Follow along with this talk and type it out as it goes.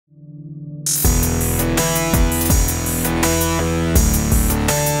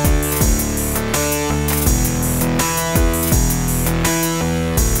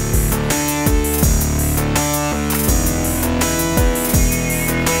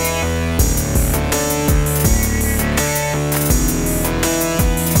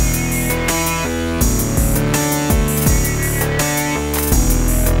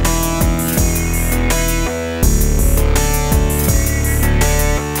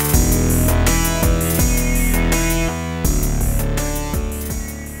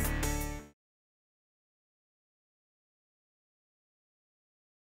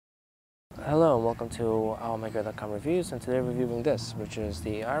and welcome to OurMaker.com reviews, and today we're reviewing this, which is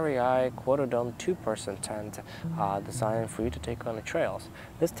the REI Quarter Dome 2-person tent designed for you to take on the trails.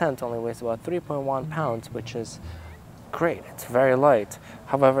 This tent only weighs about 3.1 pounds, which is great. It's very light.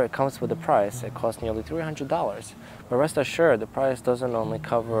 However, it comes with a price. It costs nearly $300. But rest assured, the price doesn't only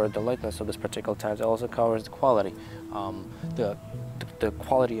cover the lightness of this particular tent, it also covers the quality. The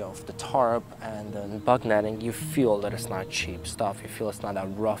quality of the tarp and the bug netting, you feel that it's not cheap stuff. You feel it's not that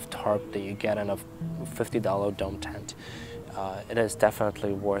rough tarp that you get in a $50 dome tent. It is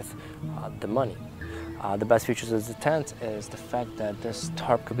definitely worth the money. The best features of the tent is the fact that this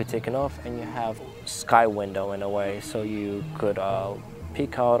tarp could be taken off and you have sky window in a way, so you could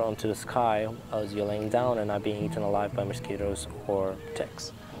peek out onto the sky as you're laying down and not being eaten alive by mosquitoes or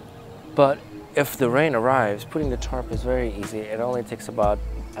ticks. But if the rain arrives, putting the tarp is very easy. It only takes about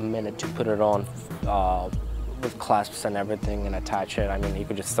a minute to put it on with clasps and everything and attach it. I mean, you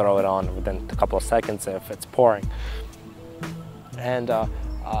could just throw it on within a couple of seconds if it's pouring. And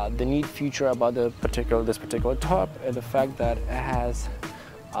the neat feature about this particular tarp is the fact that it has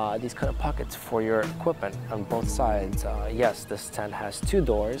these kind of pockets for your equipment on both sides. Yes, this tent has two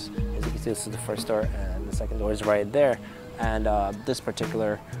doors. As you can see, this is the first door and the second door is right there. And this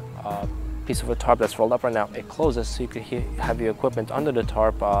particular piece of a tarp that's rolled up right now, it closes so you can have your equipment under the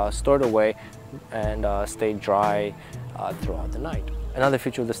tarp stored away and stay dry throughout the night. Another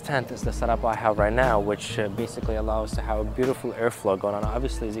feature of this tent is the setup I have right now, which basically allows to have a beautiful airflow going on.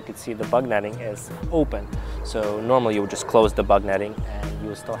 Obviously, as you can see, the bug netting is open, so normally you would just close the bug netting and you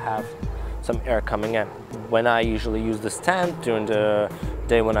will still have some air coming in. When I usually use this tent during the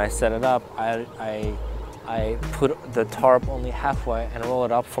day when I set it up, I put the tarp only halfway and roll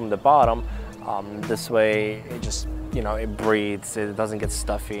it up from the bottom. This way it just, it breathes, it doesn't get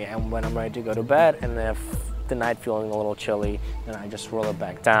stuffy. And when I'm ready to go to bed, and if the night feeling a little chilly, then I just roll it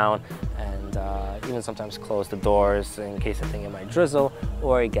back down and even sometimes close the doors in case I think it might drizzle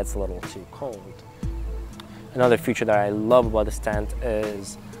or it gets a little too cold. Another feature that I love about this tent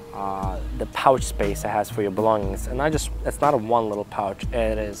is the pouch space it has for your belongings. And it's not a one little pouch,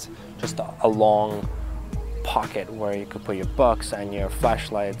 it is just a long pocket where you could put your books and your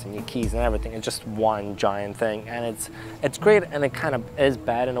flashlights and your keys and everything. It's just one giant thing, and it's great, and it kind of is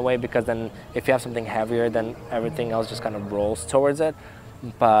bad in a way because then if you have something heavier, then everything else just kind of rolls towards it.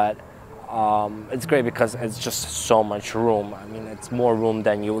 But it's great because it's just so much room. I mean, it's more room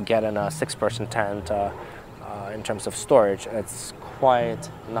than you would get in a 6-person tent in terms of storage. It's quite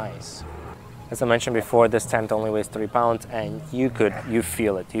nice. As I mentioned before, this tent only weighs 3 pounds, and you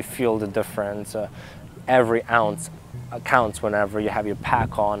feel it. You feel the difference. Every ounce counts whenever you have your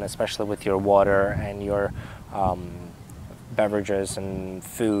pack on, especially with your water and your beverages and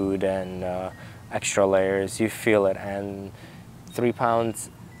food and extra layers. You feel it, and 3 pounds,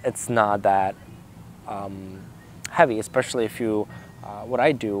 it's not that heavy, especially if you, what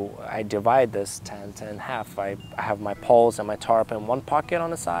I do, I divide this tent in half. I have my poles and my tarp in one pocket on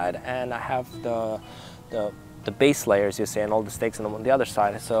the side, and I have the base layers, you say, and all the stakes on the other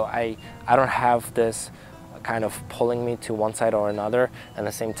side. So I don't have this kind of pulling me to one side or another, and at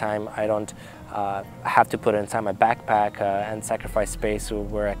the same time I don't have to put it inside my backpack and sacrifice space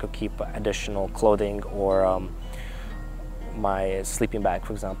where I could keep additional clothing or my sleeping bag,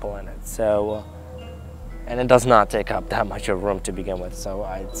 for example, in it. So and it does not take up that much of room to begin with, so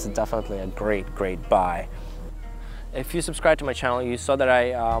it's definitely a great buy. If you subscribe to my channel, you saw that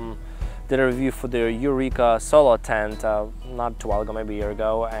I did a review for the Eureka solo tent not too while ago, maybe a year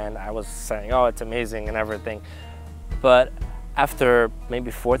ago, and I was saying, oh, it's amazing and everything. But after maybe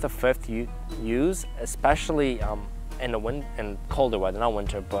 4th or 5th use, especially in colder weather, not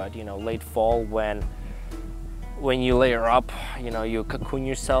winter, but late fall, when you layer up, you cocoon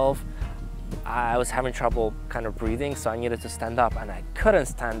yourself, I was having trouble kind of breathing, so I needed to stand up, and I couldn't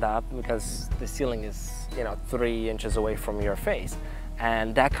stand up because the ceiling is 3 inches away from your face.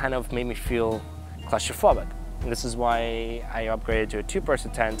 And that kind of made me feel claustrophobic. And this is why I upgraded to a 2-person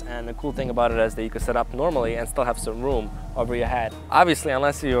tent. And the cool thing about it is that you can set up normally and still have some room over your head. Obviously,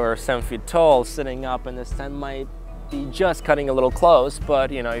 unless you're 7 feet tall, sitting up in this tent might be just cutting a little close.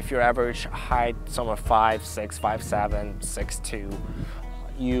 But if your average height somewhere 5'6", 5'7", 6'2",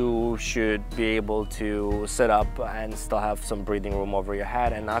 you should be able to sit up and still have some breathing room over your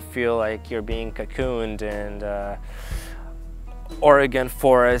head and not feel like you're being cocooned and Oregon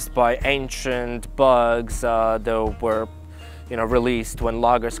forest by ancient bugs that were released when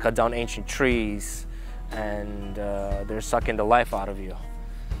loggers cut down ancient trees, and they're sucking the life out of you.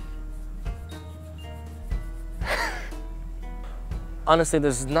 Honestly,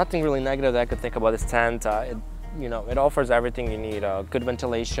 there's nothing really negative that I could think about this tent. It offers everything you need. Good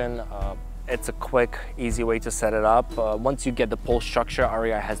ventilation. it's a quick, easy way to set it up. Once you get the pole structure,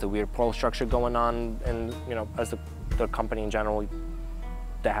 REI has the weird pole structure going on, and you know, as the company in general,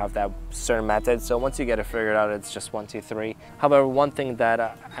 they have that certain method. So once you get it figured out, it's just 1, 2, 3. However, one thing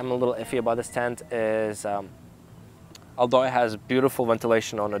that I'm a little iffy about this tent is, although it has beautiful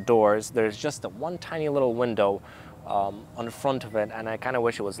ventilation on the doors, there's just one tiny little window on the front of it, and I kind of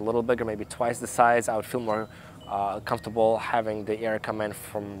wish it was a little bigger, maybe twice the size. I would feel more comfortable having the air come in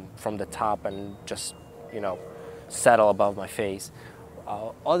from the top and just, you know, settle above my face.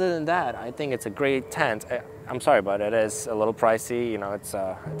 Other than that, I think it's a great tent. I'm sorry, but it is a little pricey. You know, it's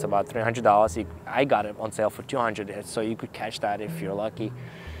about $300. I got it on sale for $200, so you could catch that if you're lucky.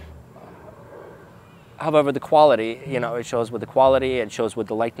 However, the quality, you know, it shows with the quality, it shows with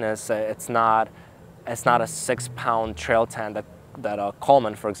the lightness. It's not a 6-pound trail tent that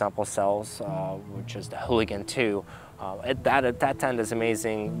Coleman, for example, sells, which is the Hooligan 2. That tent is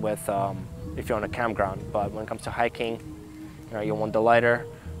amazing with if you're on a campground, but when it comes to hiking, you know, you want the lighter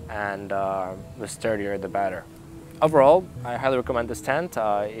and the sturdier the better. Overall, I highly recommend this tent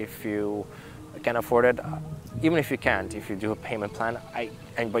if you can afford it. Even if you can't, if you do a payment plan,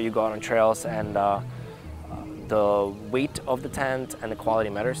 but you go out on trails and the weight of the tent and the quality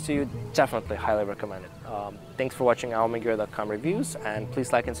matters to you, definitely highly recommend it. Thanks for watching OurMagear.com reviews, and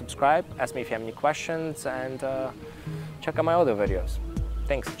please like and subscribe. Ask me if you have any questions, and check out my other videos.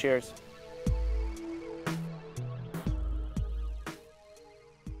 Thanks, cheers.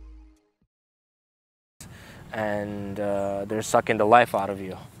 And they're sucking the life out of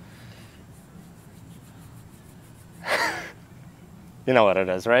you. You know what it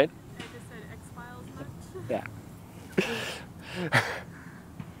is, right? I just said X-Files much? Yeah.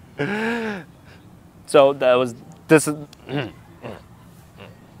 So this is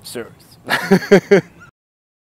serious.